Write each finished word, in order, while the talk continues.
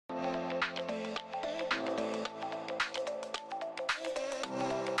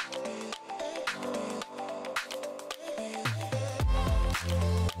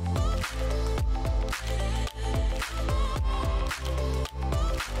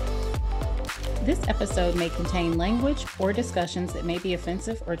This episode may contain language or discussions that may be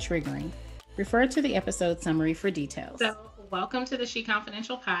offensive or triggering. Refer to the episode summary for details. So, welcome to the She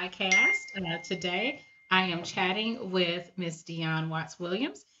Confidential podcast. Today, I am chatting with Miss Dionne Watts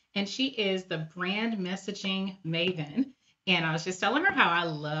Williams, and she is the brand messaging maven. And I was just telling her how I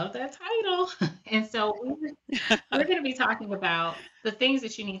love that title. And so, we're going to be talking about the things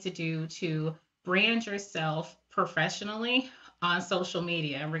that you need to do to brand yourself professionally on social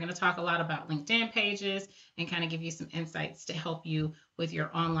media. And we're going to talk a lot about LinkedIn pages and kind of give you some insights to help you with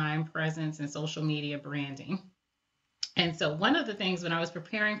your online presence and social media branding. And so, one of the things when I was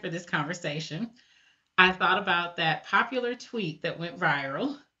preparing for this conversation, I thought about that popular tweet that went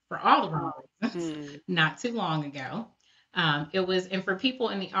viral for all the wrong reasons not too long ago. It was, and for people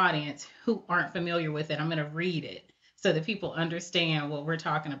in the audience who aren't familiar with it, I'm going to read it so that people understand what we're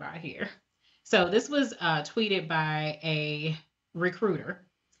talking about here. So this was tweeted by a recruiter,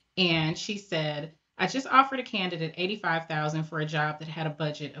 and she said, "I just offered a candidate $85,000 for a job that had a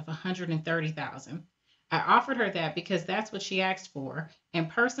budget of $130,000. I offered her that because that's what she asked for, and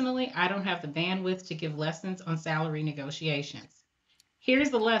personally, I don't have the bandwidth to give lessons on salary negotiations.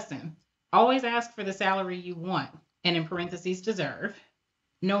 Here's the lesson: always ask for the salary you want, and in parentheses, deserve,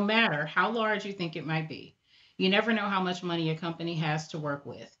 no matter how large you think it might be. You never know how much money a company has to work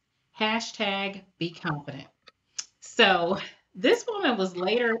with. Hashtag be confident." So this woman was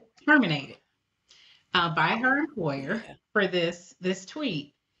later terminated by her employer for this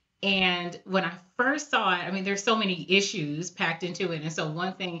tweet. And when I first saw it, I mean, there's so many issues packed into it. And so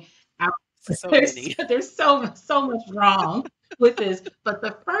one thing, there's so much wrong with this. But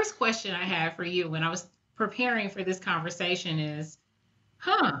the first question I had for you when I was preparing for this conversation is,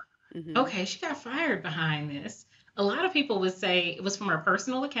 okay, she got fired behind this. A lot of people would say it was from her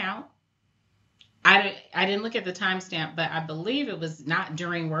personal account. I didn't look at the timestamp, but I believe it was not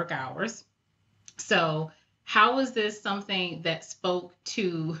during work hours. So how was this something that spoke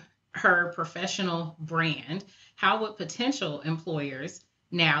to her professional brand? How would potential employers,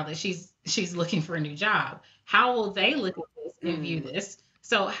 now that she's looking for a new job, how will they look at this and view this?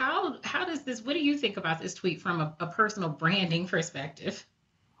 So how does this, what do you think about this tweet from a personal branding perspective?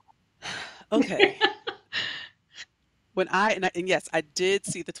 Okay. And yes, I did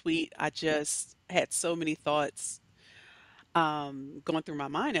see the tweet. I just had so many thoughts going through my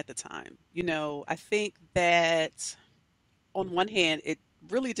mind at the time. I think that on one hand, it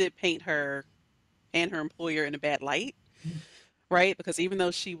really did paint her and her employer in a bad light, right? Because even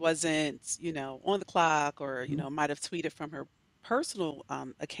though she wasn't, on the clock or, might have tweeted from her personal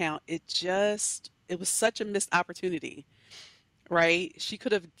account, it was such a missed opportunity, right? She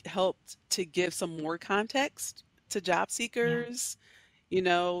could have helped to give some more context to job Yeah. seekers,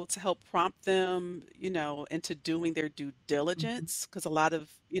 to help prompt them, into doing their due Mhm. diligence, because a lot of,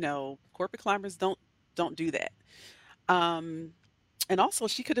 corporate climbers don't do that. Um, and also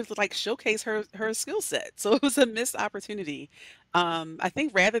she could have like showcased her skill set. So it was a missed opportunity. I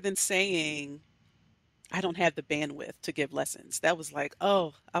think rather than saying, I don't have the bandwidth to give lessons, that was like,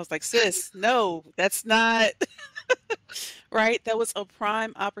 oh, I was like, sis, no, that's not right. That was a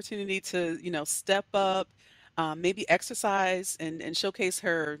prime opportunity to, step up, maybe exercise and showcase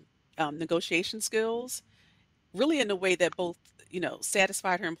her negotiation skills, really in a way that both,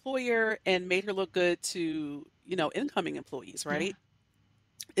 satisfied her employer and made her look good to, incoming employees, Yeah. right?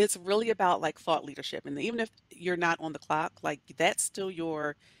 It's really about like thought leadership. And even if you're not on the clock, like that's still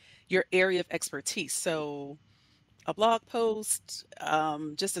your area of expertise. So a blog post,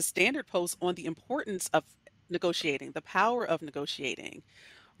 just a standard post on the importance of negotiating, the power of negotiating,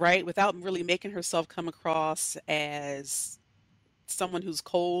 right? Without really making herself come across as someone who's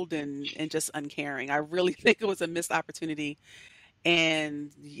cold and just uncaring. I really think it was a missed opportunity.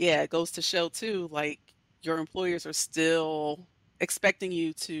 And yeah, it goes to show too, like your employers are still expecting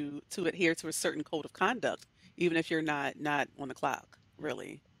you to adhere to a certain code of conduct, even if you're not on the clock,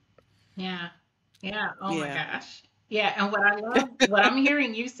 really. Yeah. Yeah. Oh my Yeah. gosh. Yeah. And what I love, what I'm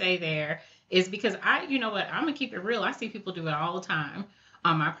hearing you say there is because you know what, I'm gonna keep it real. I see people do it all the time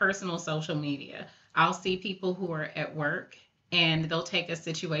on my personal social media. I'll see people who are at work and they'll take a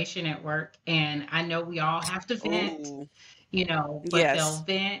situation at work, and I know we all have to vent, Oh, but they'll yes.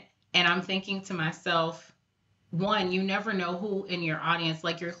 vent. And I'm thinking to myself, one, you never know who in your audience,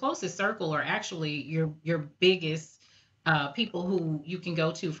 like your closest circle, are actually your biggest people who you can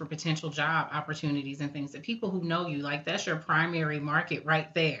go to for potential job opportunities and things. That people who know you, like that's your primary market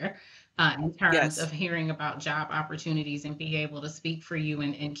right there, in terms Yes. of hearing about job opportunities and be able to speak for you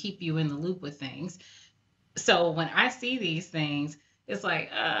and keep you in the loop with things. So when I see these things, it's like,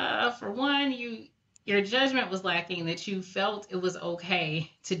 for one, your judgment was lacking, that you felt it was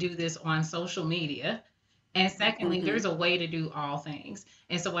okay to do this on social media. And secondly, Hmm. there's a way to do all things.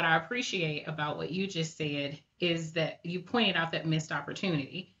 And so, what I appreciate about what you just said is that you pointed out that missed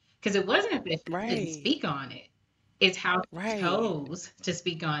opportunity, because it wasn't that she couldn't Right. speak on it, it's how she Right. chose to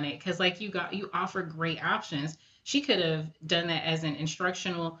speak on it. Because, like, you offered great options. She could have done that as an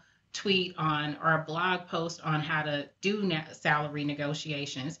instructional tweet on or a blog post on how to do salary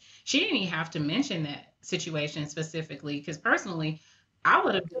negotiations. She didn't even have to mention that situation specifically, because personally, I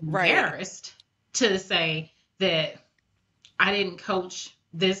would have been Right. embarrassed to say that I didn't coach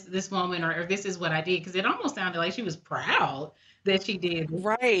this woman, or this is what I did, because it almost sounded like she was proud that she did it.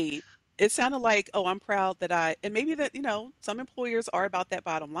 Right. It sounded like, oh, I'm proud that and maybe that, some employers are about that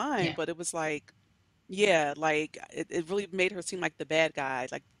bottom line, Yeah, but it was like, yeah, like it really made her seem like the bad guy,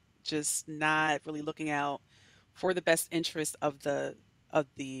 like just not really looking out for the best interest of the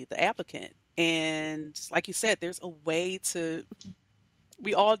applicant. And like you said, there's a way to,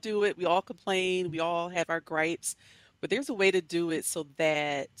 we all do it, we all complain, we all have our gripes, but there's a way to do it so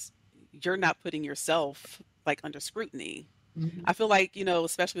that you're not putting yourself like under scrutiny. mhm. I feel like,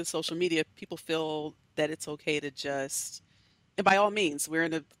 especially with social media, people feel that it's okay to just, and by all means,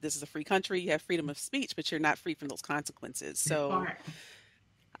 this is a free country, you have freedom of speech, but you're not free from those consequences. That So part.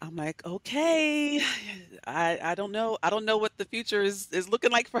 I'm like, okay, I don't know. I don't know what the future is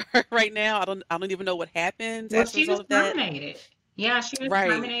looking like for her right now. I don't even know what happens Well, as a she was result of that. terminated. Yeah, she was Right.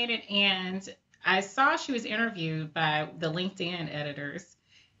 terminated, and I saw she was interviewed by the LinkedIn editors,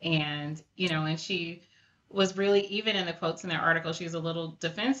 and and she was really, even in the quotes in that article, she was a little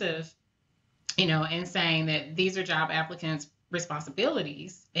defensive, in saying that these are job applicants'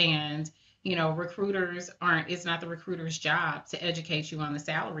 responsibilities, and recruiters aren't. It's not the recruiter's job to educate you on the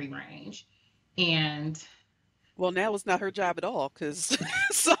salary range, and Well, now it's not her job at all because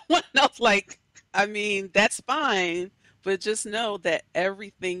someone else, like, I mean, that's fine, but just know that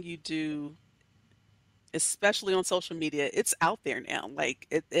everything you do, especially on social media, it's out there now. Like,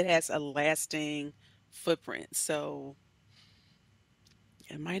 it has a lasting footprint. So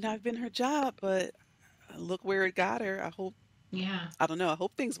it might not have been her job, but look where it got her. yeah, I don't know. I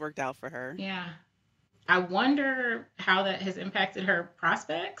hope things worked out for her. yeah. I wonder how that has impacted her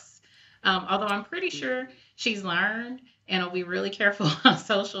prospects. Although I'm pretty sure she's learned and will be really careful on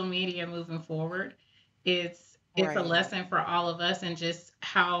social media moving forward. It's a Right. lesson for all of us, and just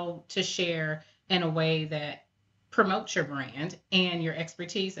how to share in a way that promotes your brand and your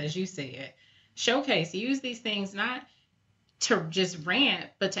expertise, as you said. Showcase, use these things not to just rant,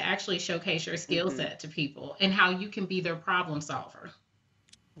 but to actually showcase your skill Hmm. set to people and how you can be their problem solver.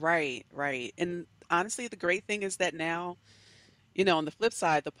 Right, right. And honestly, the great thing is that now, on the flip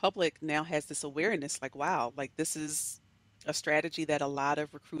side, the public now has this awareness like, wow, like this is a strategy that a lot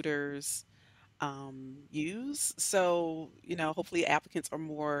of recruiters use. So, hopefully applicants are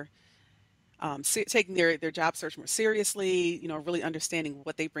more taking their job search more seriously, really understanding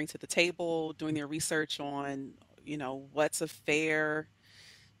what they bring to the table, doing their research on, what's a fair,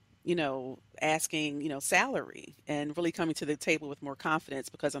 asking, salary and really coming to the table with more confidence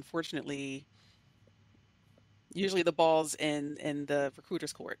because unfortunately, usually the ball's in the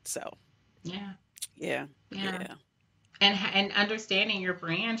recruiter's court. So, Yeah, yeah, yeah. yeah, And understanding your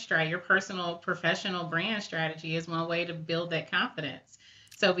brand strategy, your personal professional brand strategy, is one way to build that confidence.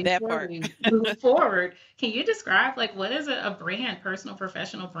 So that before part. we move forward, can you describe, like, what is a brand, personal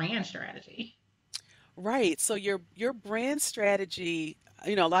professional brand strategy? Right. So your brand strategy,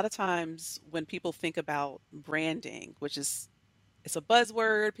 a lot of times when people think about branding, which is it's a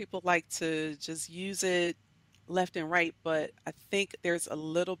buzzword, people like to just use it left and right, but I think there's a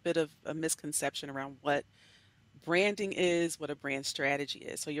little bit of a misconception around what branding is, what a brand strategy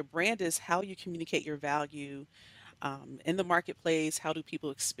is. So your brand is how you communicate your value in the marketplace, how do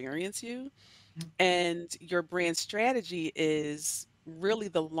people experience you? And your brand strategy is really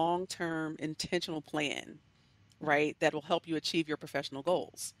the long-term intentional plan, right? That will help you achieve your professional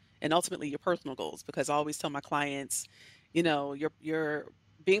goals and ultimately your personal goals. Because I always tell my clients, your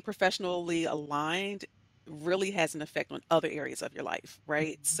being professionally aligned really has an effect on other areas of your life,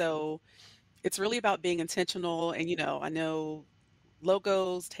 right? So it's really about being intentional. And I know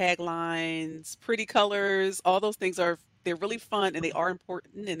logos, taglines, pretty colors, all those things they're really fun and they are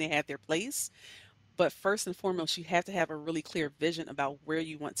important and they have their place. But first and foremost, you have to have a really clear vision about where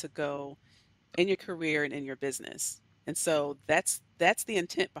you want to go in your career and in your business. And so that's the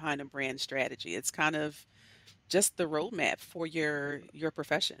intent behind a brand strategy. It's kind of just the roadmap for your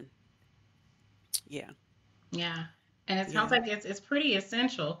profession. Yeah. Yeah. And it sounds Yeah. like it's pretty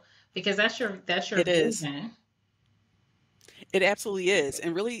essential, because that's your It is. vision. It absolutely is.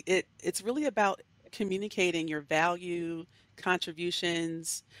 And really it's really about communicating your value,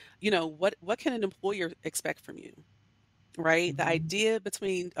 contributions. What can an employer expect from you, right? The Mhm. idea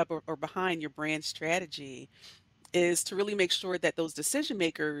between or behind your brand strategy is to really make sure that those decision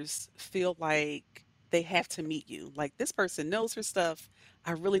makers feel like they have to meet you. Like, this person knows her stuff.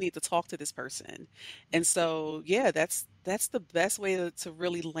 I really need to talk to this person. And so, yeah, that's the best way to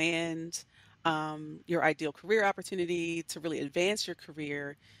really land your ideal career opportunity, to really advance your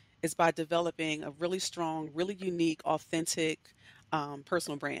career, is by developing a really strong, really unique, authentic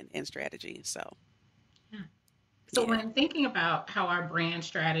personal brand and strategy. So, Yeah. So yeah. when thinking about how our brand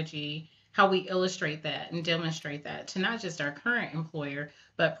strategy, how we illustrate that and demonstrate that to not just our current employer,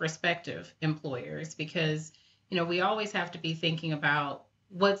 but prospective employers, because we always have to be thinking about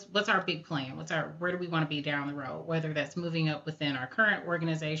what's our big plan, where do we want to be down the road, whether that's moving up within our current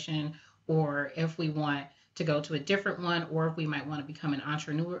organization, or if we want to go to a different one, or if we might want to become an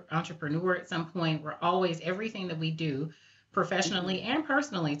entrepreneur at some point. We're always, everything that we do professionally Hmm. and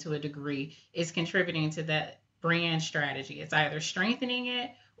personally to a degree is contributing to that brand strategy. It's either strengthening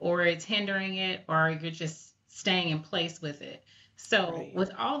it, or it's hindering it, or you're just staying in place with it. So, Right.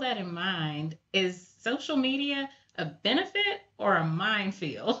 with all that in mind, is social media a benefit or a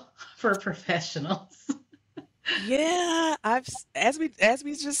minefield for professionals? Yeah, as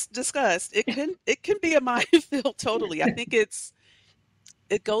we just discussed, it can be a minefield totally. I think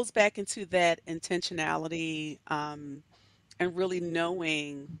it goes back into that intentionality, and really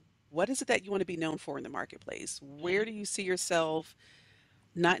knowing what is it that you want to be known for in the marketplace. Where do you see yourself,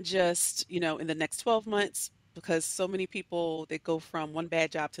 not just, in the next 12 months, because so many people, they go from one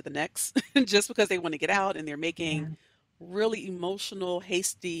bad job to the next just because they want to get out, and they're Yeah. making really emotional,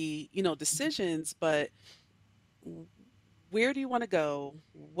 hasty, decisions, but where do you want to go?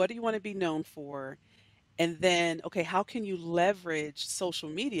 What do you want to be known for? And then, okay, how can you leverage social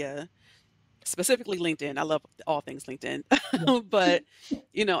media, specifically LinkedIn? I love all things LinkedIn, Yeah. but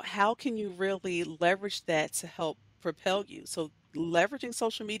how can you really leverage that to help propel you? So leveraging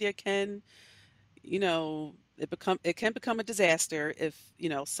social media can, it can become a disaster if,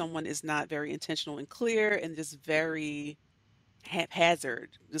 someone is not very intentional and clear, and just very haphazard,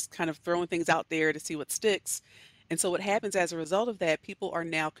 just kind of throwing things out there to see what sticks. And so what happens as a result of that, people are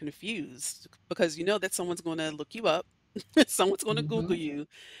now confused because you know that someone's going to look you up, someone's going to Google Hmm. you.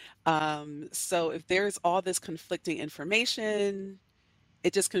 So if there's all this conflicting information,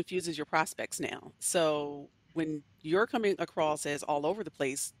 it just confuses your prospects now. So when you're coming across as all over the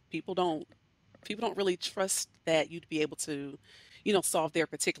place, people don't really trust that you'd be able to, solve their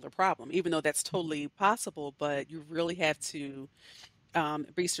particular problem, even though that's totally possible. But you really have to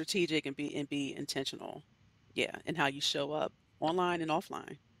be strategic and be intentional, yeah, in how you show up online and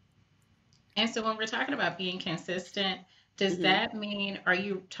offline. And so when we're talking about being consistent, does Hmm. that mean, are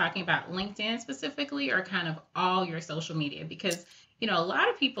you talking about LinkedIn specifically, or kind of all your social media? Because, a lot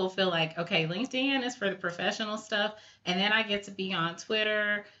of people feel like, okay, LinkedIn is for the professional stuff. And then I get to be on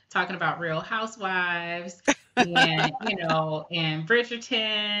Twitter talking about Real Housewives and, and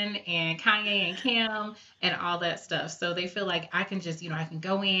Bridgerton and Kanye and Kim and all that stuff. So they feel like I can just, I can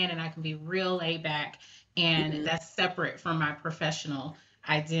go in and I can be real laid back, and Hmm. that's separate from my professional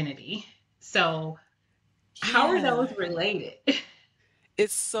identity. So, how are Yeah, those related?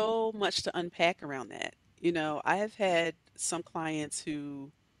 it's so much to unpack around that. I have had some clients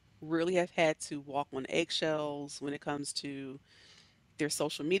who really have had to walk on eggshells when it comes to their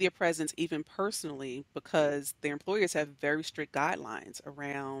social media presence, even personally, because their employers have very strict guidelines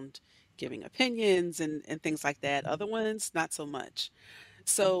around giving opinions and things like that. Other ones, not so much.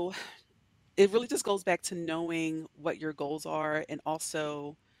 So it really just goes back to knowing what your goals are, and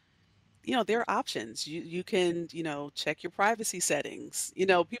also, there are options. You can, check your privacy settings.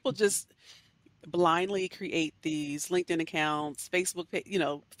 People just blindly create these LinkedIn accounts,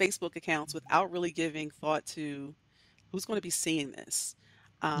 Facebook accounts, without really giving thought to who's going to be seeing this.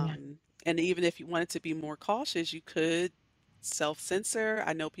 Yeah. And even if you wanted to be more cautious, you could self-censor.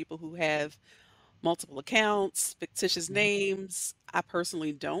 I know people who have multiple accounts, fictitious names. I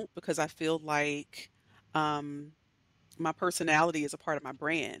personally don't, because I feel like um, my personality is a part of my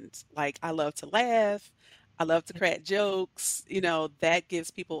brand. Like, I love to laugh, I love to crack jokes. That gives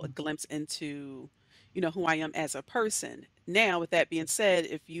people a glimpse into, who I am as a person. Now, with that being said,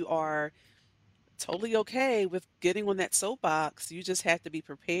 if you are totally okay with getting on that soapbox, you just have to be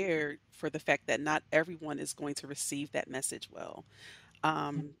prepared for the fact that not everyone is going to receive that message well.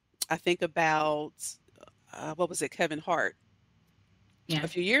 Um, I think about what was it, Kevin Hart, a Yeah.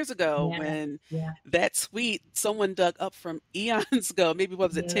 few years ago, Yeah. when Yeah. that tweet someone dug up from eons ago, maybe what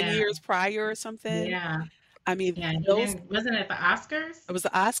was it, 10 Yeah. years prior or something. Yeah. I mean, Yeah, and he those didn't, wasn't it the Oscars? it was the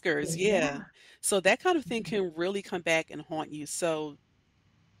Oscars, yeah. Yeah. So that kind of thing can really come back and haunt you. So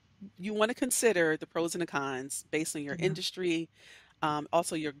you want to consider the pros and the cons based on your Yeah. industry,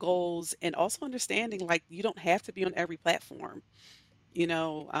 also your goals, and also understanding like you don't have to be on every platform. You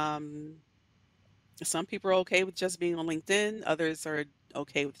know, some people are okay with just being on LinkedIn, others are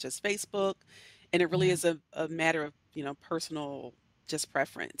okay with just Facebook. And it really Yeah. is a matter of, personal just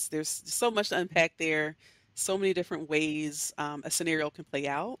preference. There's so much to unpack there, so many different ways a scenario can play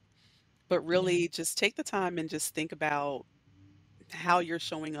out. But Yeah. really just take the time and just think about how you're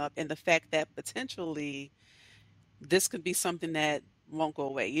showing up and the fact that potentially this could be something that won't go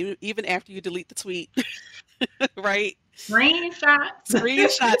away. Even after you delete the tweet, right? Screenshots.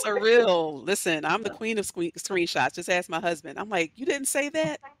 Screenshots are real. Listen, I'm the queen of screenshots. Just ask my husband. I'm like, you didn't say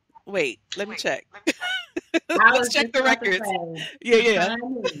that? Wait, let me check. I Let's was check just the about to records. say, Yeah, yeah.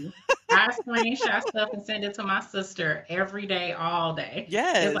 honey, I screenshot stuff and send it to my sister every day, all day. It's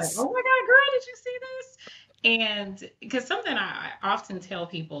like, Yes. oh my God, girl, did you see this? And because something I often tell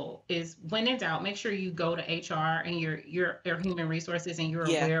people is when in doubt, make sure you go to HR and your human resources and you're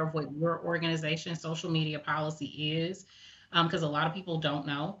Yeah. aware of what your organization's social media policy is. Because a lot of people don't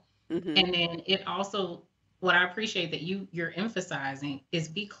know. Hmm. And then it also, what I appreciate that you're emphasizing is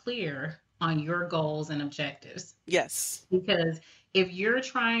be clear on your goals and objectives. Yes. Because if you're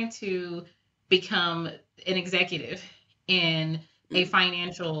trying to become an executive in a Hmm.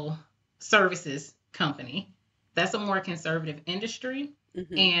 financial services company, that's a more conservative industry.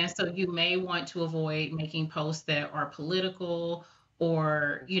 Hmm. And so you may want to avoid making posts that are political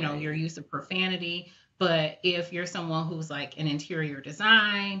or, your Right. use of profanity. But if you're someone who's like an interior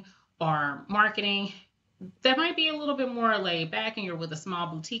design or marketing, that might be a little bit more laid back and you're with a small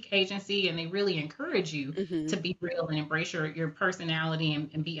boutique agency and they really encourage you Hmm. to be real and embrace your personality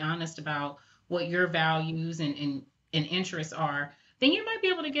and be honest about what your values and interests are, then you might be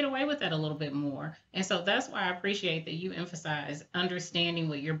able to get away with that a little bit more. And so that's why I appreciate that you emphasize understanding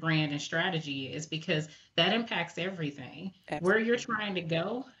what your brand and strategy is, because that impacts everything. Where you're Absolutely. trying to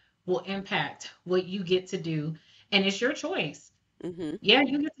go will impact what you get to do. And it's your choice. Hmm. Yeah,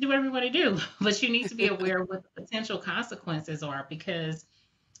 you get to do whatever you want to do, but you need to be aware of what the potential consequences are, because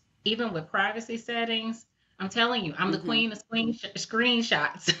even with privacy settings, I'm telling you, I'm the Hmm. queen of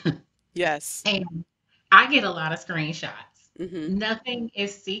screenshots. Yes. And I get a lot of screenshots. Hmm. Nothing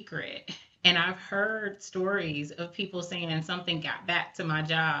is secret. And I've heard stories of people saying something got back to my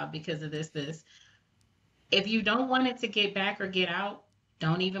job because of this. If you don't want it to get back or get out,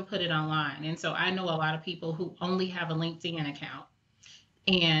 don't even put it online. And so I know a lot of people who only have a LinkedIn account,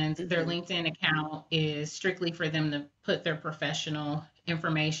 and their Hmm. LinkedIn account is strictly for them to put their professional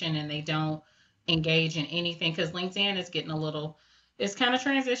information, and they don't engage in anything because LinkedIn is getting a little, it's kind of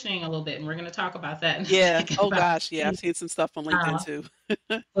transitioning a little bit, and we're going to talk about that in a Yeah. second Oh about gosh. Yeah. I've seen some stuff on LinkedIn uh,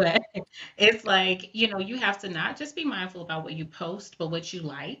 too. but it's like, you have to not just be mindful about what you post, but what you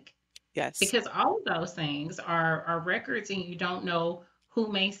like, Yes. because all of those things are records and you don't know who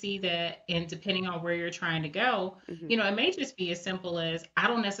may see that. And depending on where you're trying to go, Hmm. it may just be as simple as I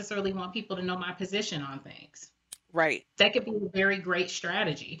don't necessarily want people to know my position on things. Right. That could be a very great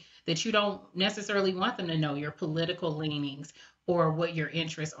strategy, that you don't necessarily want them to know your political leanings or what your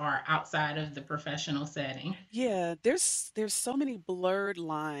interests are outside of the professional setting. Yeah, there's so many blurred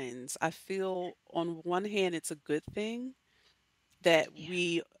lines. I feel on one hand it's a good thing that Yeah.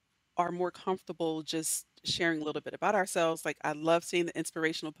 we are more comfortable just sharing a little bit about ourselves. Like I love seeing the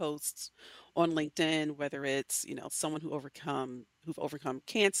inspirational posts on LinkedIn, whether it's, someone who've overcome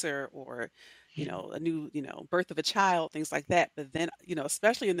cancer or, Yeah. a new, birth of a child, things like that. But then,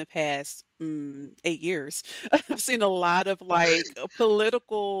 especially in the past 8 years, I've seen a lot of like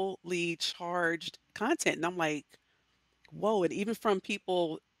politically charged content. And I'm like, whoa. And even from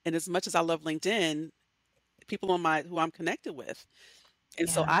people, and as much as I love LinkedIn, people on my who I'm connected with. And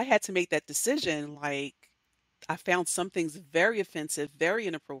so Yeah. I had to make that decision. Like, I found some things very offensive, very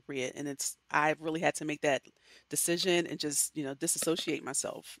inappropriate, and I really had to make that decision and just, disassociate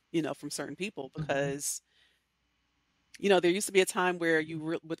myself, from certain people Mhm. because, there used to be a time where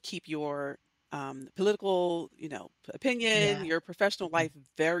you would keep your political, opinion, Yeah. your professional life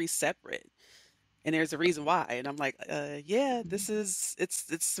very separate. And there's a reason why. And I'm like, yeah, Mhm.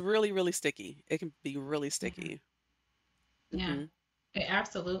 it's really, really sticky. It can be really Yeah. sticky. Yeah. Hmm. It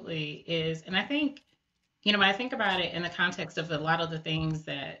absolutely is. And I think, when I think about it in the context of a lot of the things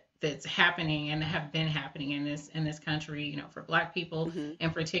that's happening and have been happening in this country, for Black people Hmm. in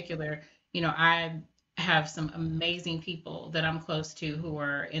particular, I have some amazing people that I'm close to who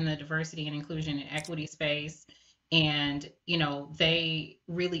are in the diversity and inclusion and equity space. And, they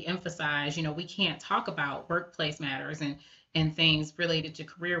really emphasize, we can't talk about workplace matters and things related to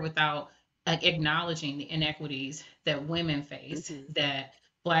career without acknowledging the inequities that women face, Hmm. that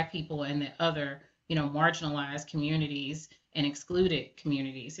Black people and the other, marginalized communities and excluded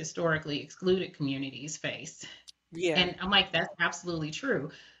communities, historically excluded communities face. Yeah. And I'm like, that's absolutely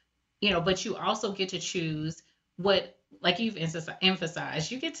true. But you also get to choose what, like you've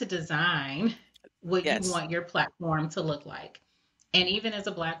emphasized, you get to design what you Yes. want your platform to look like. And even as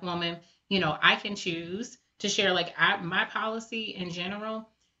a Black woman, I can choose to share, like, my policy in general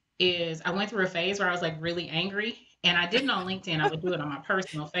is, I went through a phase where I was like really angry, and I didn't on LinkedIn. I would do it on my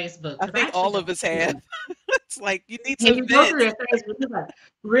personal Facebook I because I think actually all of don't us care. have. It's like you need And to you go vent. through that phase where you're like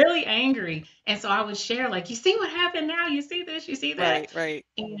really angry. And so I would share, like, you see what happened now? You see this? You see that? Right, right.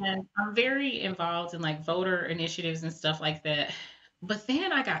 And I'm very involved in like voter initiatives and stuff like that. But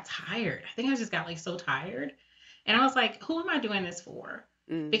then I got tired. I think I just got like so tired. And I was like, who am I doing this for?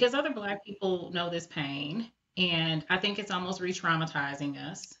 Mm, Because other Black people know this pain. And I think it's almost re traumatizing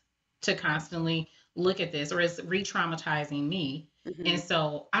us to constantly look at this, or it's re traumatizing me. And hmm.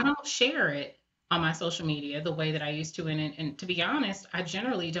 so I don't share it on my social media the way that I used to. And to be honest, I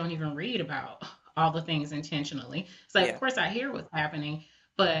generally don't even read about all the things intentionally. So, of Yeah. course, I hear what's happening,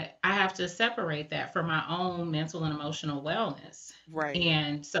 but I have to separate that from my own mental and emotional wellness. Right.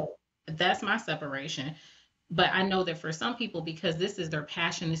 And so that's my separation. But I know that for some people, because this is their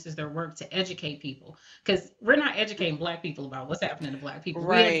passion, this is their work to educate people, because we're not educating Black people about what's happening to Black people.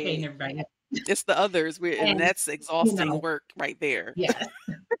 We're educating Right. everybody else. It's the others. And And, that's you exhausting know, work right there. yes,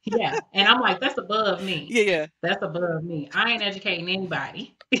 yeah. And I'm like, that's above me. Yeah, yeah. That's above me. I ain't educating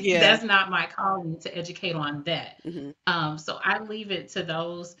anybody. Yeah. That's not my calling to educate on that. Hmm. So I leave it to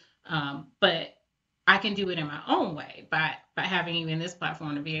those. But I can do it in my own way by having even this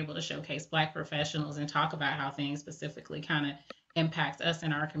platform to be able to showcase Black professionals and talk about how things specifically kind of impact us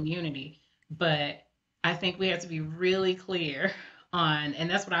in our community. But I think we have to be really clear on, and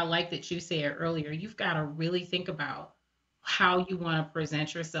that's what I like that you said earlier. You've got to really think about how you want to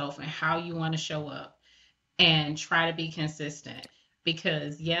present yourself and how you want to show up, and try to be consistent.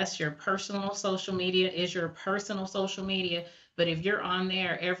 Because yes, your personal social media is your personal social media, but if you're on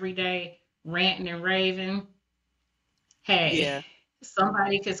there every day ranting and raving, hey, Yeah.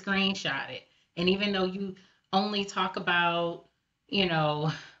 somebody could screenshot it. And even though you only talk about, you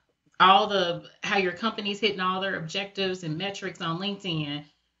know, all the how your company's hitting all their objectives and metrics on LinkedIn,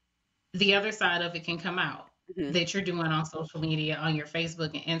 the other side of it can come out Hmm. that you're doing on social media, on your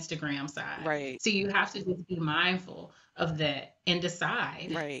Facebook and Instagram side. Right. So you have to just be mindful of that and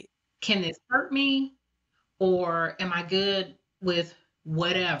decide, Right. can this hurt me, or am I good with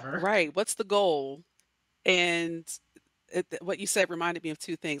whatever? Right. What's the goal? And what you said reminded me of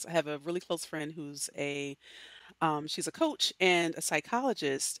two things. I have a really close friend who's she's a coach and a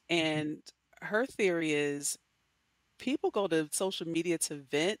psychologist, and her theory is people go to social media to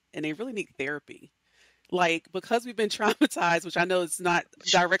vent, and they really need therapy. Like, because we've been traumatized, which I know is not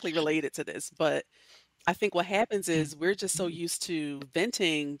directly related to this, but I think what happens is we're just so used to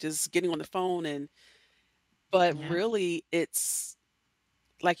venting, just getting on the phone, but Yeah. really it's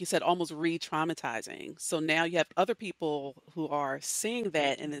like you said, almost re-traumatizing. So now you have other people who are seeing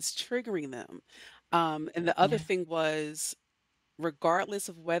that and it's triggering them. And the other Yeah. thing was, regardless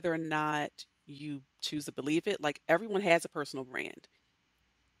of whether or not you choose to believe it, like everyone has a personal brand,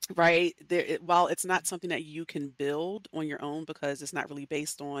 right? While it's not something that you can build on your own because it's not really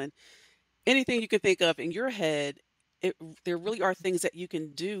based on anything you can think of in your head, it, there really are things that you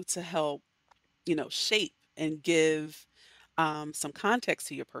can do to help, shape and give some context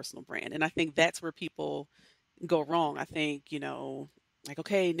to your personal brand. And I think that's where people go wrong. I think, like,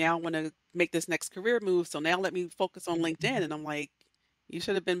 okay, now I want to make this next career move. So now let me focus on LinkedIn. And I'm like, you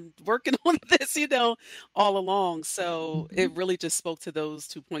should have been working on this, all along. So it Mhm. really just spoke to those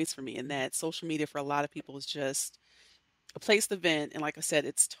 2 points for me, and that social media for a lot of people is just a place to vent. And like I said,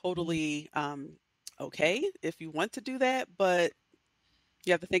 it's totally okay if you want to do that, but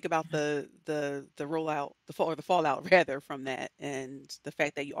you have to think about the rollout, or the fallout rather from that, and the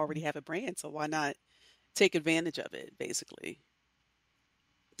fact that you already have a brand. So why not take advantage of it, basically?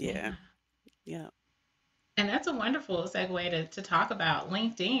 Yeah. Yeah. Yeah. And that's a wonderful segue to talk about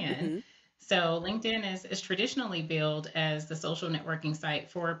LinkedIn. Hmm. So, LinkedIn is traditionally billed as the social networking site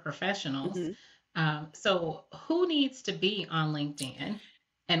for professionals. Hmm. So, who needs to be on LinkedIn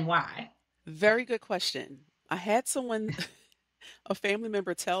and why? Very good question. I had someone, a family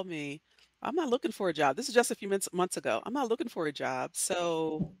member, tell me, I'm not looking for a job. This is just a few months ago. I'm not looking for a job.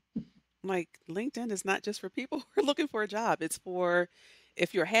 So I'm like, LinkedIn is not just for people who are looking for a job. It's for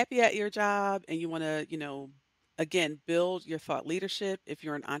if you're happy at your job and you want to, again, build your thought leadership. If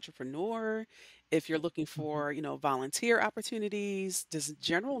you're an entrepreneur, if you're looking Mhm. for, volunteer opportunities, just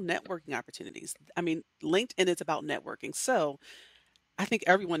general networking opportunities. I mean, LinkedIn is about networking. So I think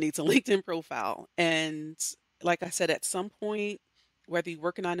everyone needs a LinkedIn profile. And like I said, at some point, whether you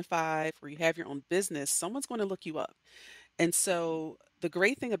work a 9 to 5 or you have your own business, someone's going to look you up. And so the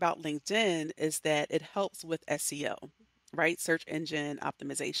great thing about LinkedIn is that it helps with SEO, right? Search engine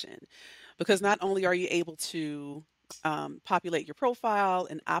optimization. Because not only are you able to populate your profile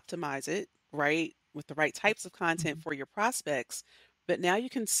and optimize it, right, with the right types of content Mhm. for your prospects, but now you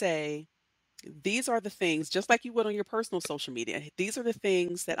can say, these are the things, just like you would on your personal social media. These are the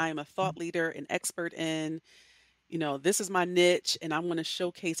things that I am a thought leader, an expert in. This is my niche, and I'm going to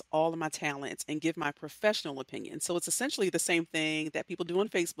showcase all of my talents and give my professional opinion. So it's essentially the same thing that people do on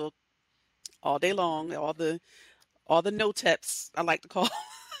Facebook all day long, all the no tips I like to call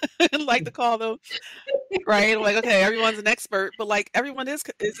like to call them, right? Like, okay, everyone's an expert, but like everyone is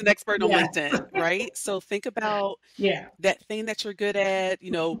an expert on Yes. LinkedIn, right? So think about Yeah. that thing that you're good at,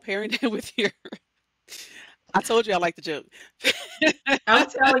 pairing it with your I told you I like to joke. I'm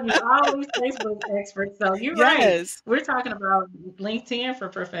telling you, all these Facebook experts. So you're right. Yes, We're talking about LinkedIn for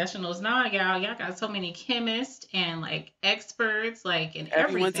professionals now, y'all. Y'all got so many chemists and like experts, like in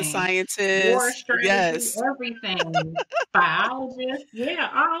everyone's a everything, war scientist. strategy, Yes, everything, biologists. Yeah,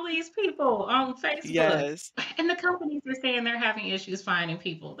 all these people on Facebook. yes. And the companies are saying they're having issues finding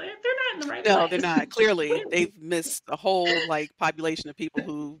people. They're not in the right No, they're place. not. Clearly, Clearly. they've missed a whole like population of people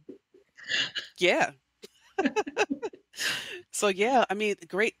who, yeah. So yeah, I mean, the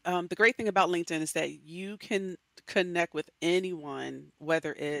great thing about LinkedIn is that you can connect with anyone,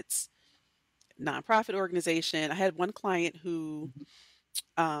 whether it's nonprofit organization. I had one client who,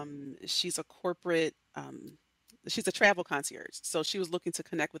 she's a corporate, she's a travel concierge. So she was looking to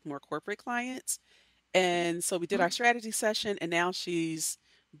connect with more corporate clients. And so we did our strategy session, and now she's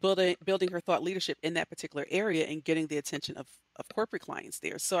building her thought leadership in that particular area and getting the attention of corporate clients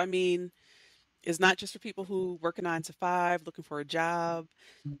there. So I mean, it's not just for people who work a 9 to 5, looking for a job.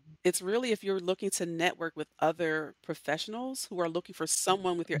 It's really if you're looking to network with other professionals who are looking for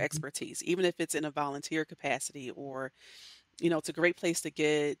someone with your expertise, even if it's in a volunteer capacity, or, it's a great place to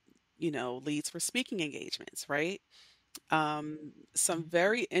get, leads for speaking engagements, right? Some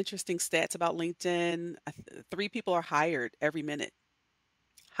very interesting stats about LinkedIn. 3 people are hired every minute.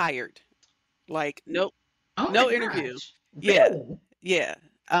 Hired. Like, nope, Oh my no interview. gosh. Yeah, Really? yeah.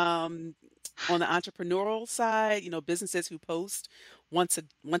 Um, on the entrepreneurial side, businesses who post once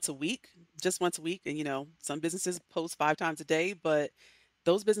a week, just once a week, and some businesses post 5 times a day, but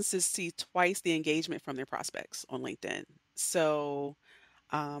those businesses see twice the engagement from their prospects on LinkedIn. So,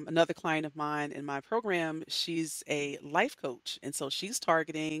 another client of mine in my program, she's a life coach, and so she's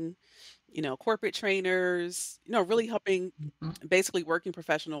targeting, corporate trainers, really helping Mhm. basically working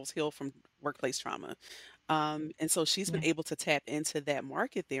professionals heal from workplace trauma. And so she's been Yeah. able to tap into that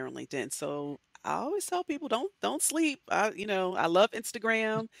market there on LinkedIn. So I always tell people, don't sleep. I love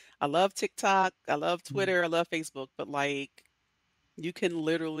Instagram, I love TikTok, I love Twitter, I love Facebook, but like you can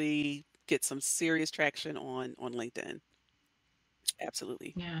literally get some serious traction on LinkedIn.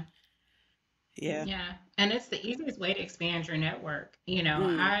 Absolutely. Yeah. Yeah. Yeah, and it's the easiest way to expand your network.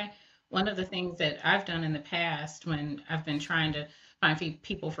 Mm. One of the things that I've done in the past when I've been trying to find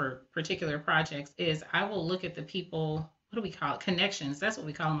people for particular projects is I will look at the people, what do we call it? Connections. That's what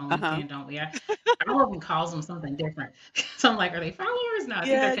we call them on Uh-huh. LinkedIn, don't we? All of them calls them something different. So I'm like, are they followers? No, I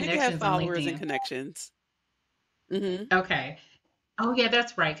think they're Yeah, you can have connections on followers and LinkedIn. connections. Hmm. Okay. Oh yeah,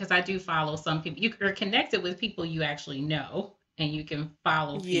 that's right. Because I do follow some people. You're connected with people you actually know, and you can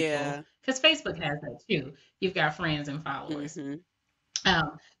follow people. Yeah. Because Facebook has that too. You've got friends and followers. Hmm.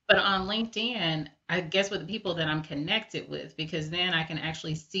 Um, but on LinkedIn, I guess with the people that I'm connected with, because then I can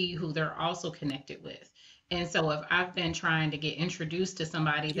actually see who they're also connected with. And so if I've been trying to get introduced to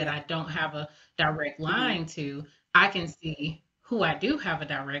somebody that Yeah. I don't have a direct Hmm. line to, I can see who I do have a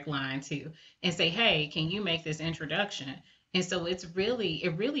direct line to and say, hey, can you make this introduction? And so it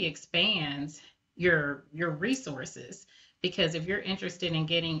really expands your resources because if you're interested in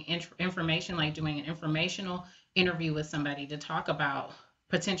getting information, like doing an informational interview with somebody to talk about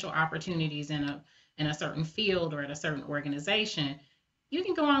potential opportunities in a certain field or at a certain organization, you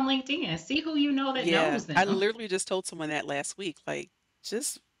can go on LinkedIn and see who you know that Yeah. knows I them. literally just told someone that last week. Like,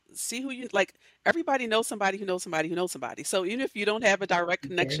 just see who you like. Everybody knows somebody who knows somebody who knows somebody. So even if you don't have a direct There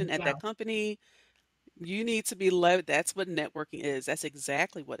connection you at that go. company, you need to be led. That's what networking is. That's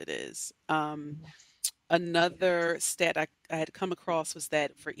exactly what it is. Another stat I had come across was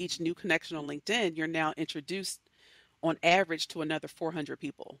that for each new connection on LinkedIn, you're now introduced on average to another 400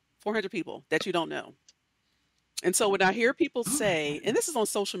 people. 400 people that you don't know. And so when I hear people Oh my say, and goodness. this is on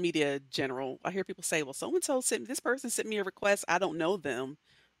social media general, I hear people say, well, so and so sent this person sent me a request. I don't know them.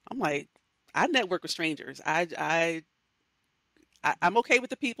 I'm like, I network with strangers. I'm okay with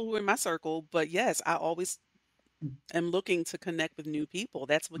the people who are in my circle, but yes, I always am looking to connect with new people.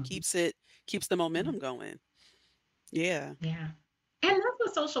 That's what Mhm. keeps the momentum going. Yeah. Yeah. And that's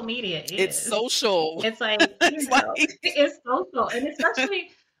what social media It's is. social. It's like, It's like it's social. And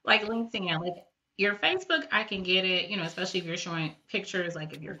especially like LinkedIn, like your Facebook, I can get it, especially if you're showing pictures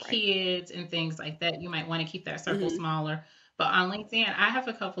like of your right. kids and things like that. You might want to keep that circle Hmm. smaller. But on LinkedIn, I have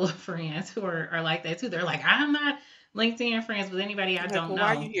a couple of friends who are like that too. They're like, I'm not LinkedIn friends with anybody I I'm like, don't well, why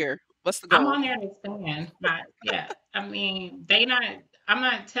are you know. here? What's the I'm goal? on there to expand. Not, yeah. I mean, I'm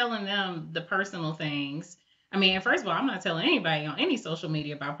not telling them the personal things. I mean, first of all, I'm not telling anybody on any social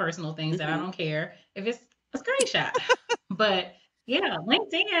media about personal things that I Hmm. don't care if it's a screenshot. But yeah,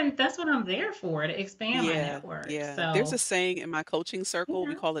 LinkedIn, that's what I'm there for, to expand my Yeah, network. yeah. There's a So, saying in my coaching circle,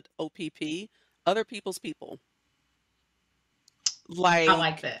 we yeah, call it OPP, other people's people. I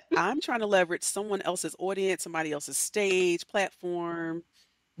like Like, that. I'm trying to leverage someone else's audience, somebody else's stage, platform.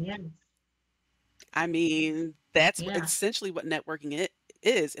 Yeah, I mean, that's yeah. essentially what networking it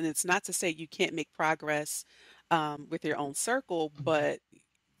is. And it's not to say you can't make progress with your own circle, but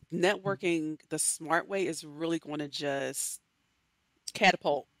networking the smart way is really going to just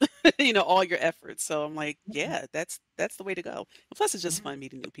catapult, all your efforts. So I'm like, yeah, that's the way to go. And plus, it's just Yeah. fun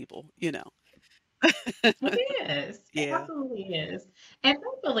meeting new people. It is. It Yeah. absolutely is. And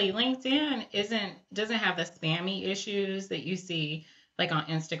thankfully, LinkedIn doesn't have the spammy issues that you see like on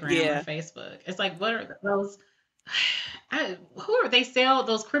Instagram or Yeah. Facebook. It's like, what are those? Who are they sell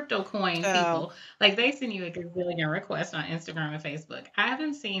those crypto coin So people? Like they send you a gazillion requests on Instagram and Facebook. I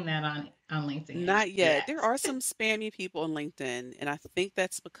haven't seen that on LinkedIn not yet. There yet. are some spammy people on LinkedIn, and I think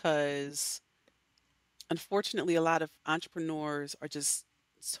that's because unfortunately a lot of entrepreneurs are just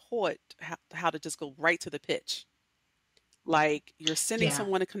taught how to just go right to the pitch. Like you're sending Yeah,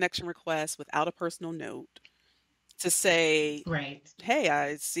 someone a connection request without a personal note to say, right. "Hey,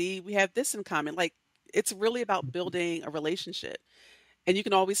 I see we have this in common." Like it's really about building a relationship. And you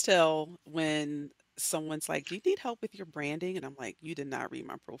can always tell when someone's like, "Do you need help with your branding?" And I'm like, "You did not read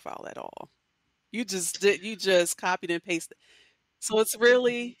my profile at all. You just copied and pasted." So it's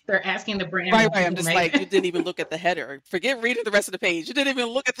really They're asking the brand right, that right. I'm people just make. like, you didn't even look at the header. Forget reading the rest of the page. You didn't even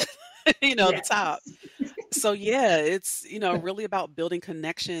look at the, the Yes. top. So yeah, it's, really about building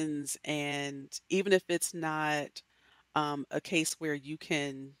connections. And even if it's not a case where you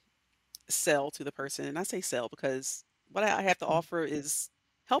can sell to the person, and I say sell because what I have to offer is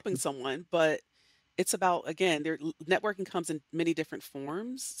helping someone, but it's about, again, networking comes in many different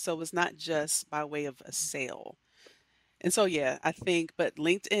forms. So it's not just by way of a sale. And so, yeah, I think, but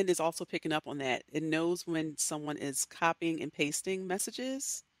LinkedIn is also picking up on that. It knows when someone is copying and pasting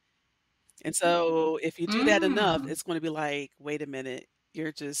messages. And so, if you do that enough, Mm. it's going to be like, wait a minute,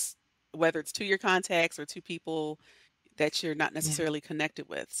 you're just, whether it's to your contacts or to people that you're not Yeah. necessarily connected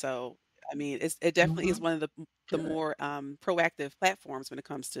with. So, I mean, it definitely is Hmm. one of the Good. more proactive platforms when it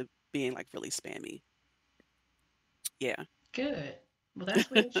comes to being like really spammy. Yeah. Good. Well,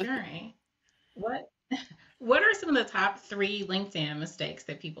 that's reassuring. What what are some of the top three LinkedIn mistakes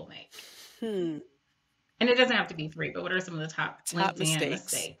that people make? Hmm. And it doesn't have to be three, but what are some of the top Top LinkedIn mistakes.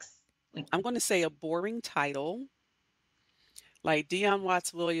 mistakes? Like, I'm going to say a boring title, like Dion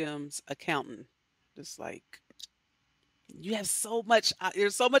Watts Williams, accountant. Just like you have so much,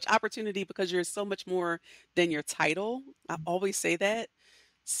 there's so much opportunity because you're so much more than your title. I always say that.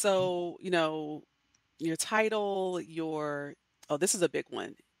 So, your title, oh, this is a big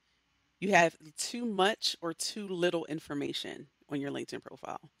one. You have too much or too little information on your LinkedIn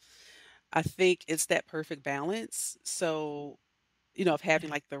profile. I think it's that perfect balance. So, of having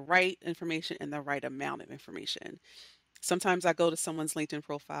yeah, like the right information and the right amount of information. Sometimes I go to someone's LinkedIn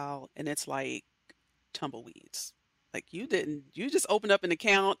profile and it's like tumbleweeds. Like you just opened up an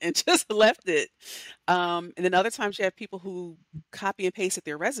account and just left it. And then other times you have people who copy and pasted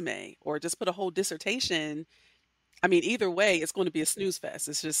their resume or just put a whole dissertation. I mean, either way, it's going to be a snooze fest.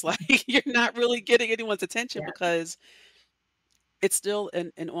 It's just like you're not really getting anyone's attention yeah, because it's still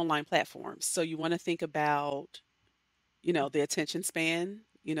an online platform. So you want to think about, the attention span.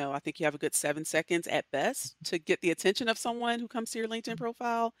 I think you have a good 7 seconds at best to get the attention of someone who comes to your LinkedIn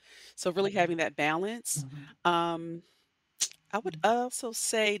profile. So really having that balance. mhm, Um, I would also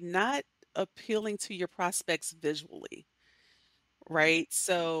say not appealing to your prospects visually, right?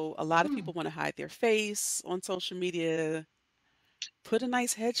 So a lot of mm, people want to hide their face on social media. Put a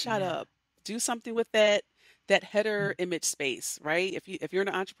nice headshot yeah, up. Do something with that. that header image space, right? If you're an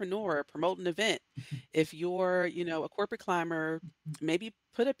entrepreneur, promote an event. If you're, a corporate climber, maybe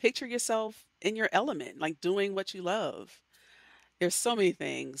put a picture of yourself in your element, like doing what you love. There's so many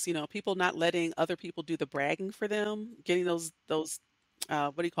things, people not letting other people do the bragging for them, getting those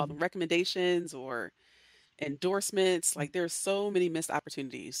what do you call them, recommendations or endorsements. Like there's so many missed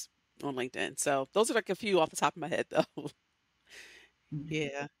opportunities on LinkedIn. So those are like a few off the top of my head though.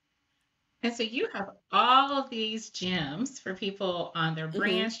 Yeah. And so you have all of these gems for people on their Hmm.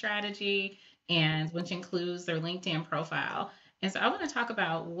 brand strategy and which includes their LinkedIn profile. And so I want to talk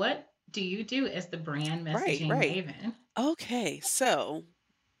about what do you do as the brand Right, messaging right. maven? Okay, so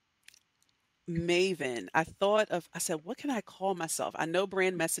Maven, I said, what can I call myself? I know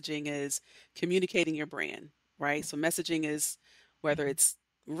brand messaging is communicating your brand, right? So messaging is whether it's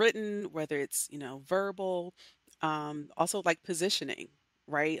written, whether it's, verbal, also like positioning,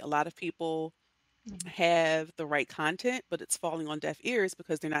 right? A lot of people have the right content, but it's falling on deaf ears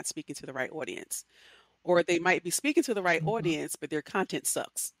because they're not speaking to the right audience. Or they might be speaking to the right Mhm. audience, but their content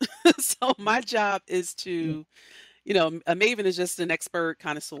sucks. So my job is to, a maven is just an expert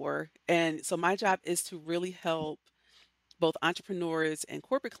connoisseur. And so my job is to really help both entrepreneurs and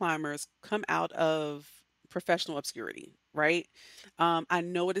corporate climbers come out of professional obscurity, right? I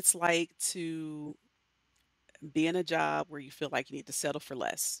know what it's like to be in a job where you feel like you need to settle for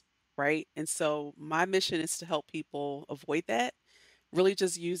less, right? And so my mission is to help people avoid that, really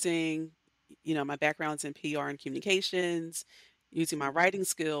just using, my backgrounds in PR and communications, using my writing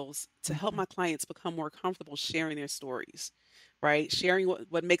skills to help my clients become more comfortable sharing their stories, right? Sharing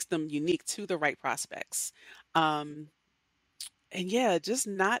what makes them unique to the right prospects. Um, and yeah, just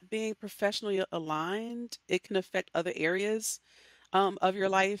not being professionally aligned, it can affect other areas of your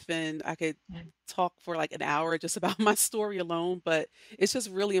life. And I could talk for like an hour just about my story alone, but it's just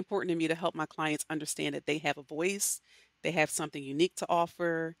really important to me to help my clients understand that they have a voice, they have something unique to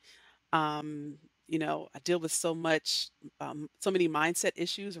offer. Um, I deal with so many mindset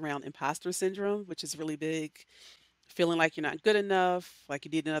issues around imposter syndrome, which is really big, feeling like you're not good enough, like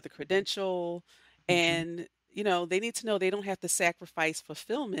you need another credential. And, they need to know they don't have to sacrifice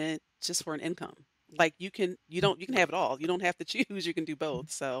fulfillment just for an income. Like you can have it all. You don't have to choose, you can do both.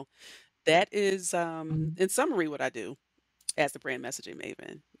 So that is, in summary, what I do as the brand messaging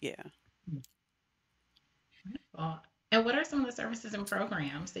maven. Yeah. Well, and what are some of the services and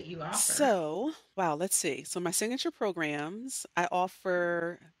programs that you offer? So, wow, let's see. So my signature programs, I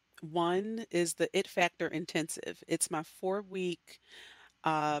offer one is the It Factor Intensive. It's my 4-week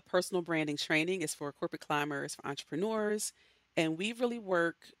personal branding training. Is for corporate climbers, for entrepreneurs, and we really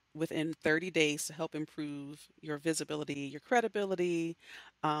work within 30 days to help improve your visibility, your credibility,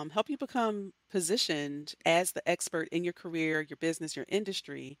 help you become positioned as the expert in your career, your business, your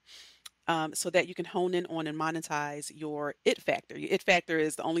industry, so that you can hone in on and monetize your it factor. Your it factor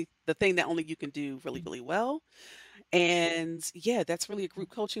is the thing that only you can do really, really well. And yeah, that's really a group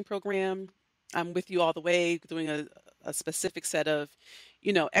coaching program. I'm with you all the way, doing a specific set of,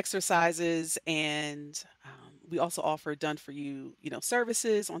 exercises. And we also offer done for you,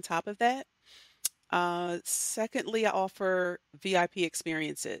 services on top of that. Secondly, I offer VIP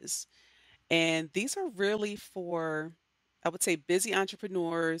experiences. And these are really for, I would say, busy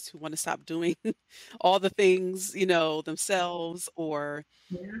entrepreneurs who want to stop doing all the things, themselves, or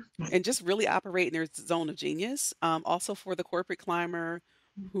Yeah. and just really operate in their zone of genius. Also for the corporate climber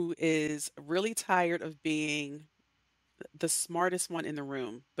who is really tired of being the smartest one in the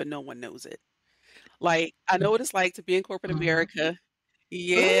room, but no one knows it. Like, I know what it's like to be in corporate Mhm. America. Oh,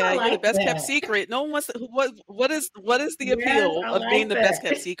 Yeah, I you're the like best kept that. secret. No one wants to, what is the Yes, appeal I of being like the best that.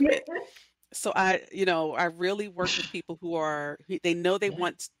 kept secret? So I really work with people they know they Yeah.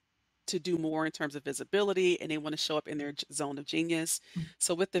 want to do more in terms of visibility and they want to show up in their zone of genius.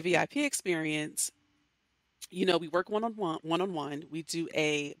 So with the VIP experience, we work one on one. We do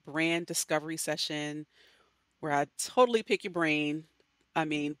a brand discovery session where I totally pick your brain. I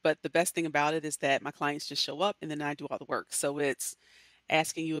mean, but the best thing about it is that my clients just show up and then I do all the work. So it's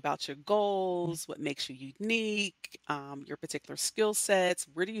asking you about your goals, what makes you unique, your particular skill sets.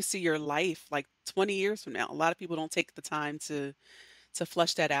 Where do you see your life like 20 years from now? A lot of people don't take the time to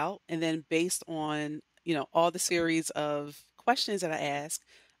flush that out. And then based on, all the series of questions that I ask,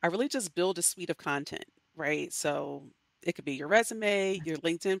 I really just build a suite of content, right? So it could be your resume, your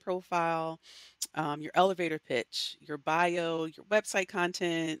LinkedIn profile, your elevator pitch, your bio, your website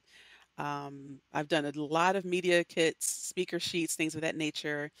content. I've done a lot of media kits, speaker sheets, things of that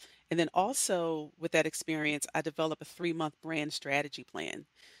nature. And then also with that experience, I develop a 3-month brand strategy plan.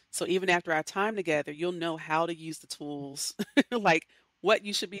 So even after our time together, you'll know how to use the tools, like what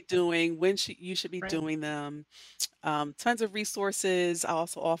you should be doing, when you should be Right. doing them. Tons of resources. I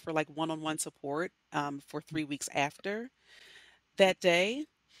also offer like one-on-one support for 3 weeks after that day.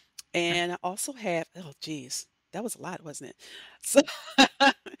 And I also have, oh geez, that was a lot, wasn't it? So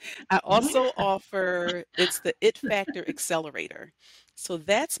I also Yeah. offer, it's the It Factor Accelerator. So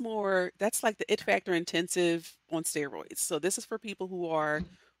that's like the It Factor intensive on steroids. So this is for people who are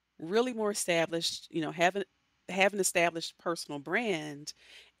really more established, have an established personal brand,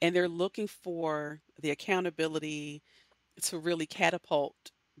 and they're looking for the accountability to really catapult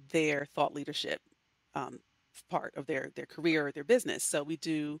their thought leadership um, part of their career or their business. So we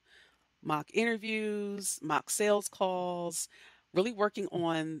do mock interviews, mock sales calls, really working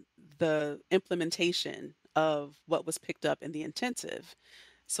on the implementation of what was picked up in the intensive.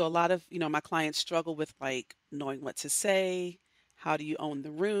 So a lot of, my clients struggle with like knowing what to say, how do you own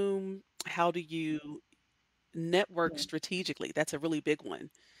the room, how do you network Yeah. strategically? That's a really big one.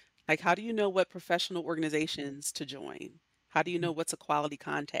 Like, how do you know what professional organizations to join? How do you know what's a quality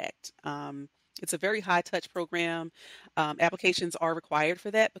contact? It's a very high touch program. Applications are required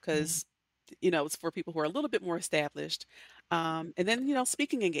for that Yeah. because, it's for people who are a little bit more established. And then,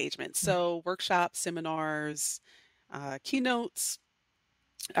 speaking engagements. Yeah. So, workshops, seminars, keynotes.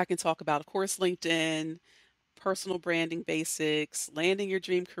 I can talk about, of course, LinkedIn, personal branding basics, landing your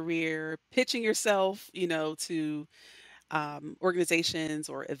dream career, pitching yourself, to organizations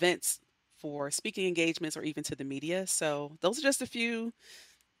or events for speaking engagements or even to the media. So those are just a few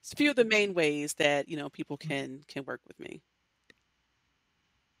of the main ways that people can work with me.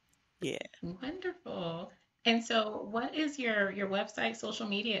 Yeah, Wonderful. And so, what is your website, social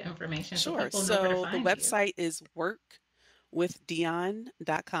media information so sure. people know where to So the find you? website is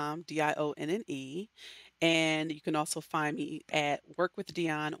workwithdion.com, Dione, and you can also find me at Work with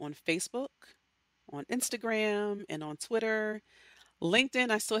Dion on Facebook, on Instagram, and on Twitter. LinkedIn,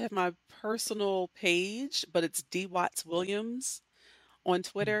 I still have my personal page, but it's D Watts Williams on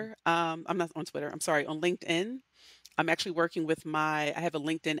Twitter. I'm not on Twitter, I'm sorry, on LinkedIn. I'm actually working with I have a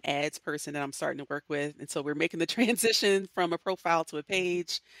LinkedIn ads person that I'm starting to work with. And so we're making the transition from a profile to a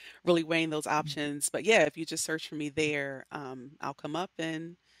page, really weighing those options. But yeah, if you just search for me there, I'll come up,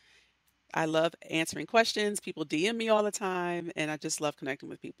 and I love answering questions. People DM me all the time, and I just love connecting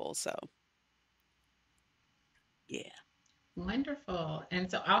with people. So yeah. Wonderful. And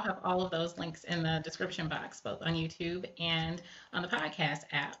so I'll have all of those links in the description box, both on YouTube and on the podcast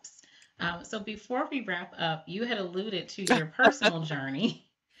apps. So before we wrap up, you had alluded to your personal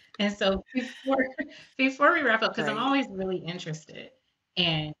journey. And so before we wrap up, because I'm Right. always really interested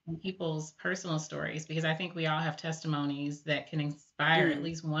in people's personal stories, because I think we all have testimonies that can inspire at Mm.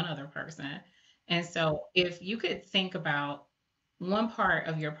 least one other person. And so if you could think about one part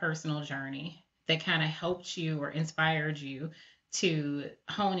of your personal journey that kind of helped you or inspired you to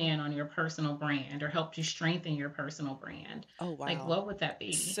hone in on your personal brand or helped you strengthen your personal brand, Oh, like wow. what would that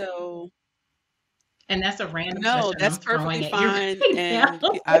be? So And that's a random no, question that's I'm perfectly throwing at you fine, right now.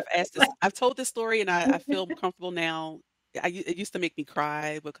 and I've told this story, and I feel comfortable now. It used to make me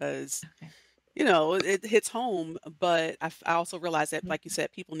cry because, Okay. it hits home, but I also realize that, Yeah. like you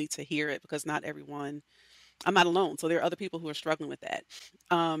said, people need to hear it because not everyone, I'm not alone. So there are other people who are struggling with that.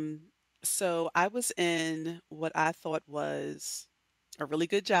 Um, so I was in what I thought was a really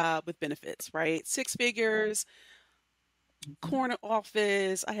good job with benefits, right? Six figures, Mhm. corner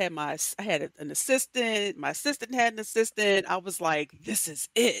office. I had an assistant. My assistant had an assistant. I was like, this is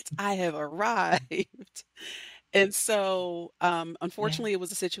it. I have arrived. And so, Yeah. unfortunately, it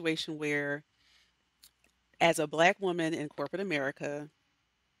was a situation where, as a Black woman in corporate America,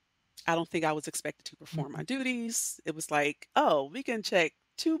 I don't think I was expected to perform my Mhm. duties. It was like, oh, we can check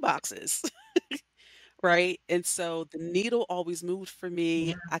two boxes, right? And so the needle always moved for me.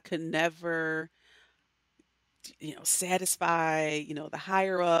 Yeah. I could never satisfy, the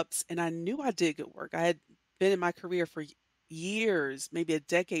higher ups. And I knew I did good work. I had been in my career for years, maybe a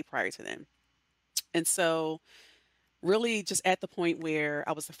decade prior to then. And so, really, just at the point where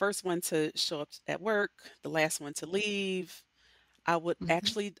I was the first one to show up at work, the last one to leave, I would Mhm.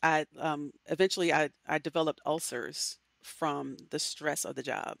 actually, eventually, I developed ulcers from the stress of the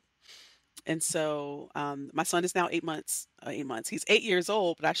job. And so, my son is now 8 months. 8 months. He's 8 years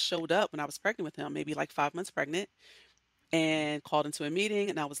old, but I showed up when I was pregnant with him, maybe like 5 months pregnant, and called into a meeting,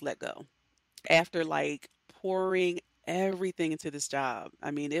 and I was let go after like pouring everything into this job.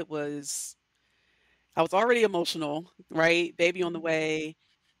 I mean, I was already emotional, right? Baby on the way.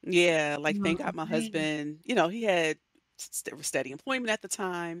 Yeah, like thank Oh, God my right. husband, he had steady employment at the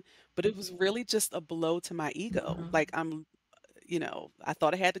time, but it was really just a blow to my ego. Mhm. Like I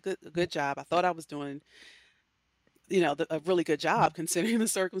thought I had a good job. I thought I was doing, a really good job considering the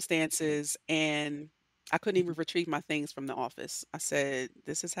circumstances. And I couldn't even retrieve my things from the office. I said,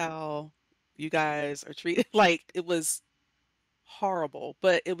 "This is how you guys are treated." Like it was horrible,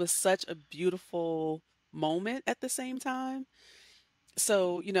 but it was such a beautiful moment at the same time.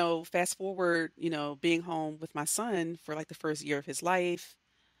 So, fast forward, being home with my son for like the first year of his life,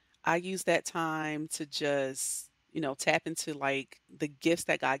 I used that time to just, tap into like the gifts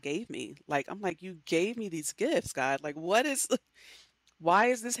that God gave me. Like, I'm like, you gave me these gifts, God. Like, why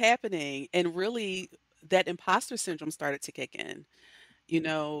is this happening? And really, that imposter syndrome started to kick in,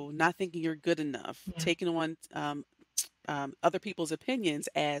 not thinking you're good enough, Yeah. taking on other people's opinions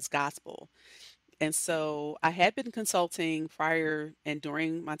as gospel. And so I had been consulting prior and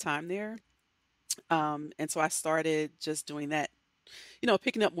during my time there. And so I started just doing that,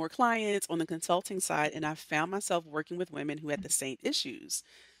 picking up more clients on the consulting side. And I found myself working with women who had the same issues.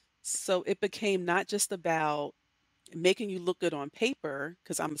 So it became not just about making you look good on paper,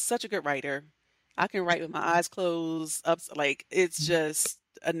 because I'm such a good writer. I can write with my eyes closed, up, like it's just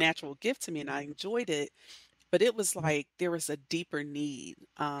a natural gift to me, and I enjoyed it. But it was like there was a deeper need.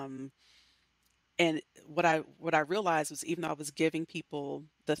 And what I realized was even though I was giving people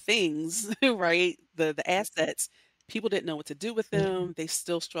the things, right, the assets, people didn't know what to do with Yeah. them. They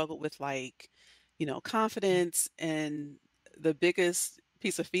still struggled with like, confidence. And the biggest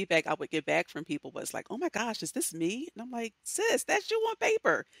piece of feedback I would get back from people was like, "Oh my gosh, is this me?" And I'm like, "Sis, that's you on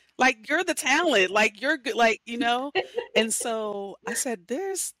paper. Like you're the talent. Like you're good. Like." And so I said,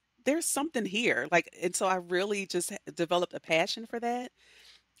 "There's something here." Like, and so I really just developed a passion for that.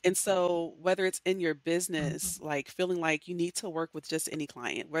 And so, whether it's in your Mhm. business, like feeling like you need to work with just any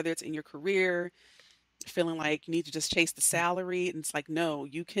client, whether it's in your career, feeling like you need to just chase the salary, and it's like, no,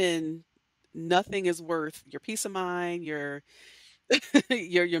 you can, nothing is worth your peace of mind, your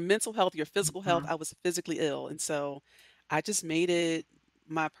your mental health, your physical health. Mhm. I was physically ill, and so I just made it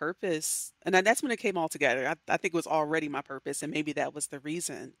my purpose. And then that's when it came all together. I think it was already my purpose, and maybe that was the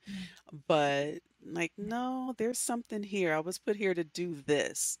reason. But like, no, there's something here. I was put here to do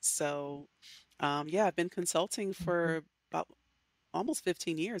this. So, yeah, I've been consulting for about almost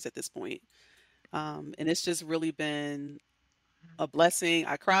 15 years at this point. And it's just really been a blessing.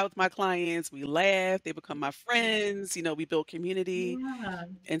 I cry with my clients, we laugh, they become my friends, we build community. Yeah.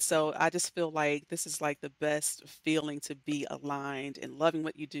 And so I just feel like this is like the best feeling to be aligned and loving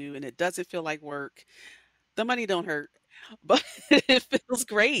what you do. And it doesn't feel like work. The money don't hurt, but it feels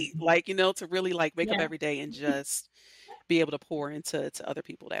great. Like, to really like wake up Yeah. every day and just be able to pour into other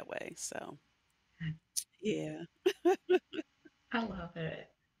people that way. So, yeah. I love it.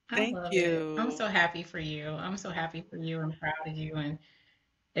 I Thank love it. I'm you. so happy for you. I'm so happy for you and proud of you. And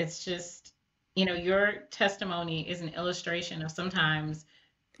it's just, your testimony is an illustration of sometimes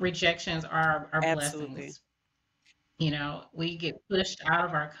rejections are our Absolutely. blessings. We get pushed out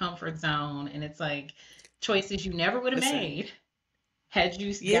of our comfort zone, and it's like choices you never would have Listen, made had you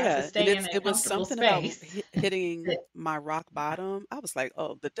got to yeah, and stay in it that was comfortable something about space. hitting That- my rock bottom. I was like,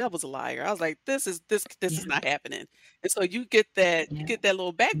 "Oh, the devil's a liar." I was like, this is yeah, not happening." And so you get that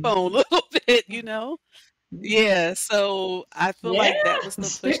little backbone a yeah. little bit, Yeah. Yeah. Yeah, so I feel Yeah. like that was the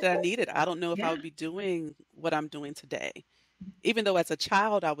push that I needed. I don't know if I Yeah. would be doing what I'm doing today. Even though as a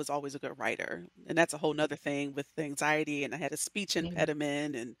child I was always a good writer, and that's a whole nother thing with the anxiety, and I had a speech Yeah.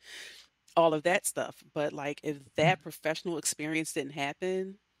 impediment and all of that stuff. But like if that professional experience didn't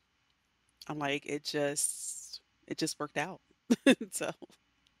happen, I'm like it just worked out. So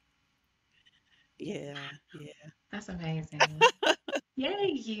yeah, yeah. That's amazing.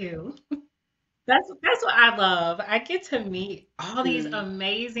 Yay, you. That's what I love. I get to meet all these Mm.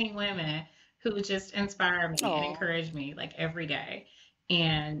 amazing women who just inspire me and Oh, encourage me like every day.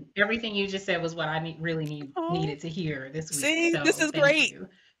 And everything you just said was what I oh. needed to hear this week. See, this So is thank great. you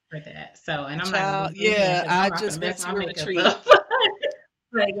for that. So, and I'm not gonna Child, leave this in yeah, because I'm I not gonna just went mess to my a makeup retreat. up.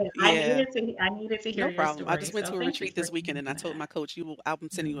 But yeah, Yeah. I needed to hear No your problem. I story. just went So to a thank you retreat for this weekend, and I sharing told that. my coach, I'm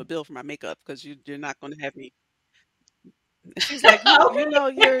sending you a Mhm. bill for my makeup because you're not going to have me. And she's like, you're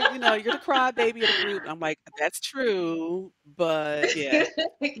the crybaby of the group. I'm like, that's true, but yeah,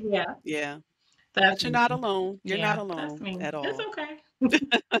 Yeah, yeah. that's But you're not me. alone. You're not Yeah, that's alone me. at It's all. okay.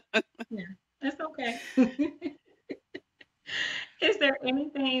 Yeah, it's okay. Is there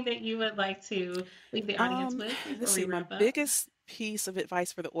anything that you would like to leave the audience with Let's before we see. My wrap up? biggest piece of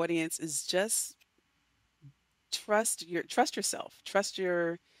advice for the audience is just trust yourself. Trust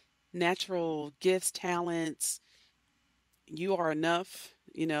your natural gifts, talents. You are enough.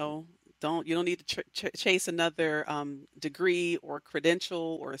 You don't need to chase another degree or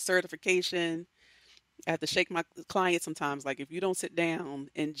credential or certification. I have to shake my clients sometimes. Like, if you don't sit down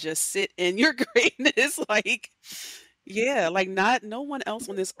and just sit in your greatness, like, yeah, like, not no one else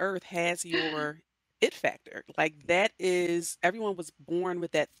on this earth has your it factor. Like, that is, everyone was born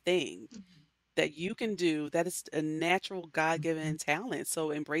with that thing that you can do. That is a natural God-given talent.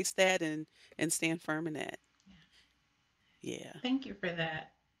 So embrace that and stand firm in that. Yeah. Thank you for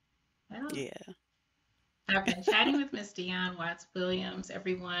that. Well, Yeah. I've been chatting with Miss Dion Watts Williams.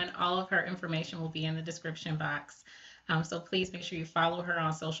 Everyone, all of her information will be in the description box. So please make sure you follow her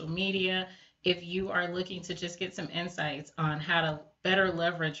on social media. If you are looking to just get some insights on how to better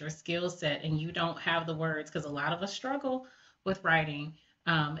leverage your skill set and you don't have the words, because a lot of us struggle with writing,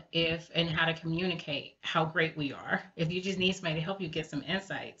 if and how to communicate how great we are. If you just need somebody to help you get some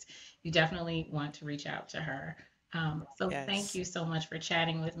insights, you definitely want to reach out to her. So thank Yes. you so much for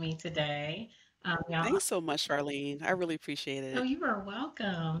chatting with me today. Y'all, Thanks so much, Charlene. I really appreciate oh, it. you are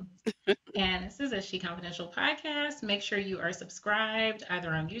welcome. And this is a She Confidential podcast. Make sure you are subscribed either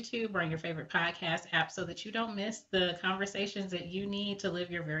on YouTube or on your favorite podcast app so that you don't miss the conversations that you need to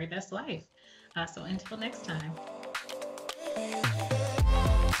live your very best life. So until next time.